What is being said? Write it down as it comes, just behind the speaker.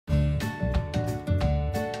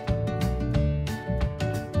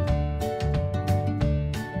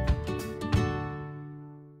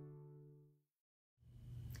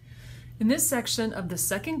In this section of the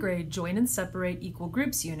second grade Join and Separate Equal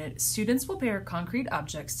Groups unit, students will pair concrete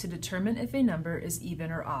objects to determine if a number is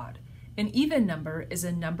even or odd. An even number is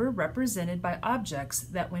a number represented by objects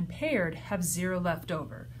that when paired have 0 left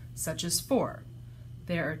over, such as 4.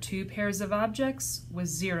 There are 2 pairs of objects with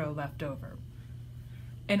 0 left over.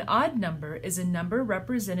 An odd number is a number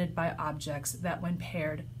represented by objects that when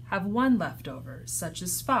paired have 1 left over, such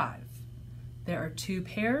as 5. There are 2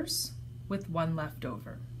 pairs with 1 left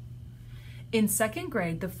over. In second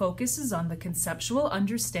grade, the focus is on the conceptual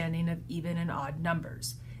understanding of even and odd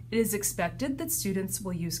numbers. It is expected that students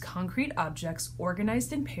will use concrete objects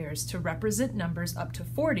organized in pairs to represent numbers up to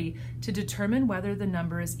 40 to determine whether the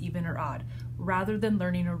number is even or odd, rather than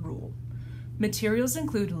learning a rule. Materials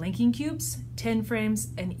include linking cubes, tin frames,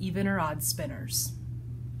 and even or odd spinners.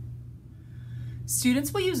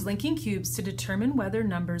 Students will use linking cubes to determine whether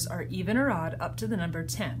numbers are even or odd up to the number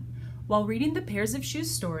 10. While reading the Pairs of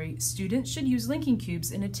Shoes story, students should use linking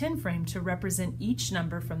cubes in a tin frame to represent each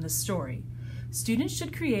number from the story. Students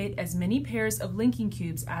should create as many pairs of linking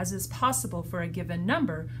cubes as is possible for a given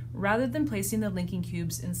number, rather than placing the linking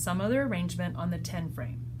cubes in some other arrangement on the tin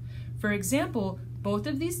frame. For example, both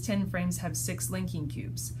of these tin frames have 6 linking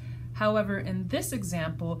cubes. However, in this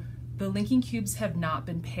example, the linking cubes have not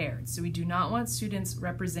been paired, so we do not want students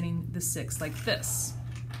representing the 6 like this.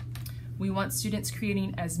 We want students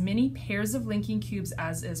creating as many pairs of linking cubes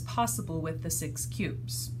as is possible with the 6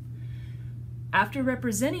 cubes. After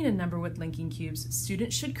representing a number with linking cubes,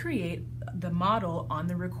 students should create the model on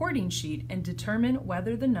the recording sheet and determine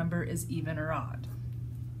whether the number is even or odd.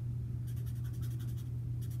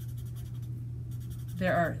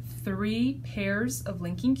 There are 3 pairs of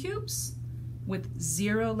linking cubes with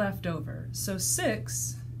 0 left over, so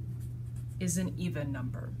 6 is an even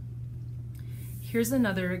number. Here's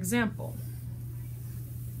another example.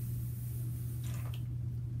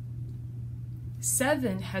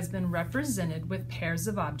 7 has been represented with pairs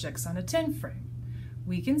of objects on a tin frame.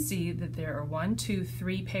 We can see that there are 1, 2,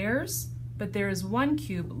 3 pairs, but there is 1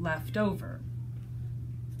 cube left over.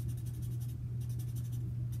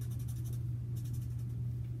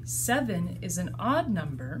 Seven is an odd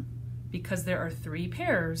number because there are 3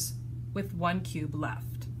 pairs with 1 cube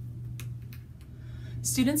left.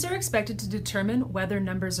 Students are expected to determine whether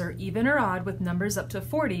numbers are even or odd with numbers up to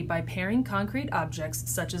 40 by pairing concrete objects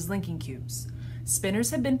such as linking cubes. Spinners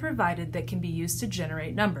have been provided that can be used to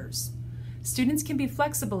generate numbers. Students can be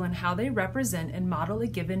flexible in how they represent and model a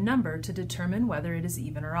given number to determine whether it is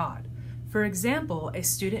even or odd. For example, a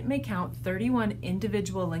student may count 31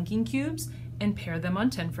 individual linking cubes and pair them on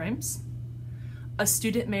tin frames. A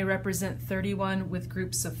student may represent 31 with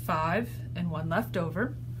groups of 5 and 1 left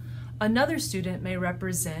over. Another student may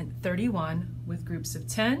represent 31 with groups of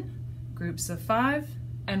 10, groups of 5,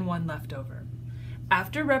 and 1 left over.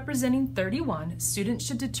 After representing 31, students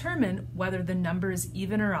should determine whether the number is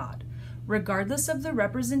even or odd. Regardless of the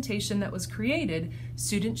representation that was created,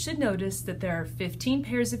 students should notice that there are 15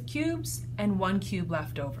 pairs of cubes and 1 cube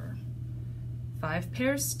left over. 5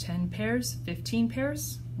 pairs, 10 pairs, 15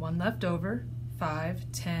 pairs, 1 left over,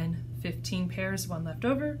 5, 10, 15 pairs, 1 left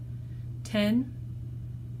over, 10,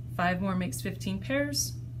 5 more makes 15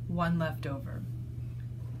 pairs, 1 left over.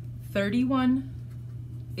 31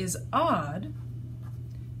 is odd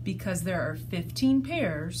because there are 15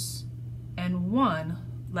 pairs and 1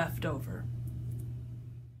 left over.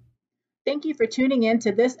 Thank you for tuning in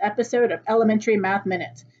to this episode of Elementary Math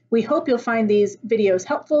Minute. We hope you'll find these videos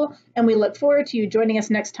helpful, and we look forward to you joining us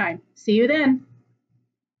next time. See you then.